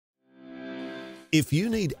If you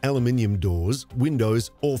need aluminium doors,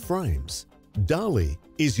 windows or frames, Darley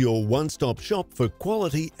is your one-stop shop for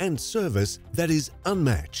quality and service that is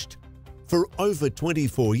unmatched. For over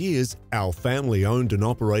 24 years, our family-owned and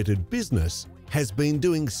operated business has been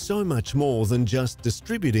doing so much more than just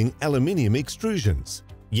distributing aluminium extrusions.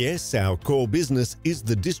 Yes, our core business is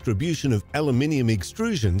the distribution of aluminium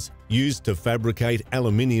extrusions used to fabricate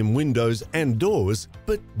aluminium windows and doors,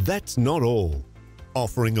 but that's not all.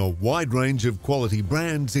 Offering a wide range of quality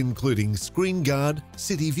brands including Screen Guard,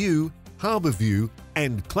 City View, Harbour View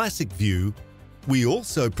and Classic View, we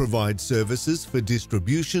also provide services for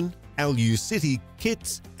distribution, Alu City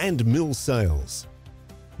kits and mill sales.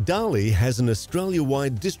 Darley has an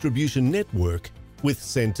Australia-wide distribution network with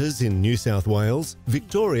centres in New South Wales,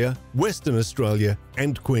 Victoria, Western Australia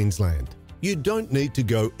and Queensland. You don't need to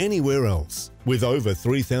go anywhere else. With over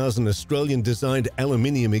 3,000 Australian-designed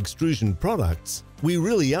aluminium extrusion products, we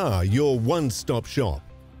really are your one-stop shop.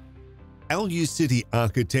 Alu City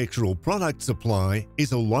Architectural Product Supply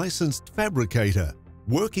is a licensed fabricator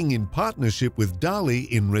working in partnership with Darley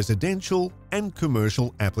in residential and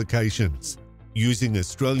commercial applications. Using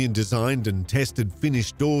Australian-designed and tested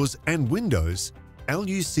finished doors and windows,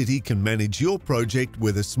 Alu City can manage your project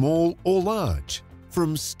whether small or large,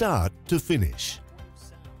 from start to finish.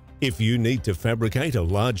 If you need to fabricate a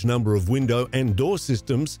large number of window and door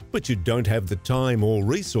systems, but you don't have the time or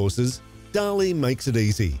resources, Darley makes it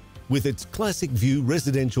easy with its Classic View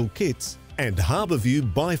residential kits and Harbour View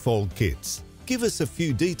bifold kits. Give us a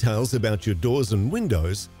few details about your doors and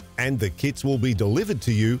windows, and the kits will be delivered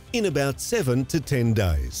to you in about 7 to 10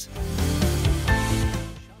 days.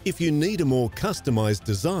 If you need a more customised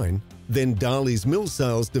design, then Darley's Mill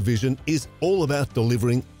Sales division is all about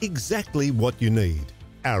delivering exactly what you need.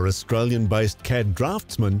 Our Australian-based CAD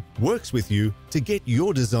draftsman works with you to get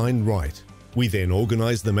your design right. We then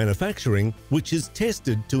organise the manufacturing, which is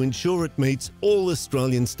tested to ensure it meets all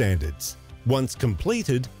Australian standards. Once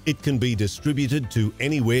completed, it can be distributed to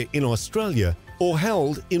anywhere in Australia or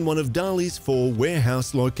held in one of Darley's 4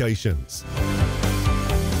 warehouse locations.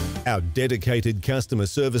 Our dedicated customer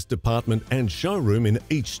service department and showroom in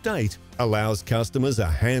each state allows customers a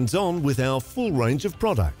hands-on with our full range of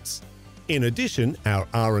products. In addition, our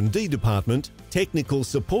R&D department, technical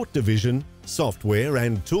support division, software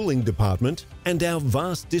and tooling department, and our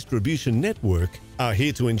vast distribution network are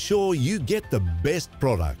here to ensure you get the best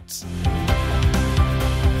products.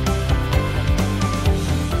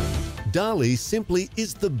 Darley simply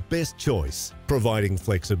is the best choice, providing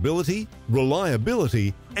flexibility,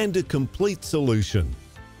 reliability, and a complete solution.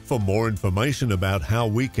 For more information about how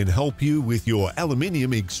we can help you with your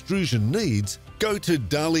aluminium extrusion needs, go to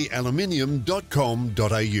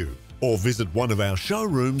darleyaluminium.com.au or visit one of our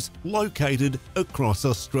showrooms located across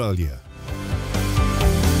Australia.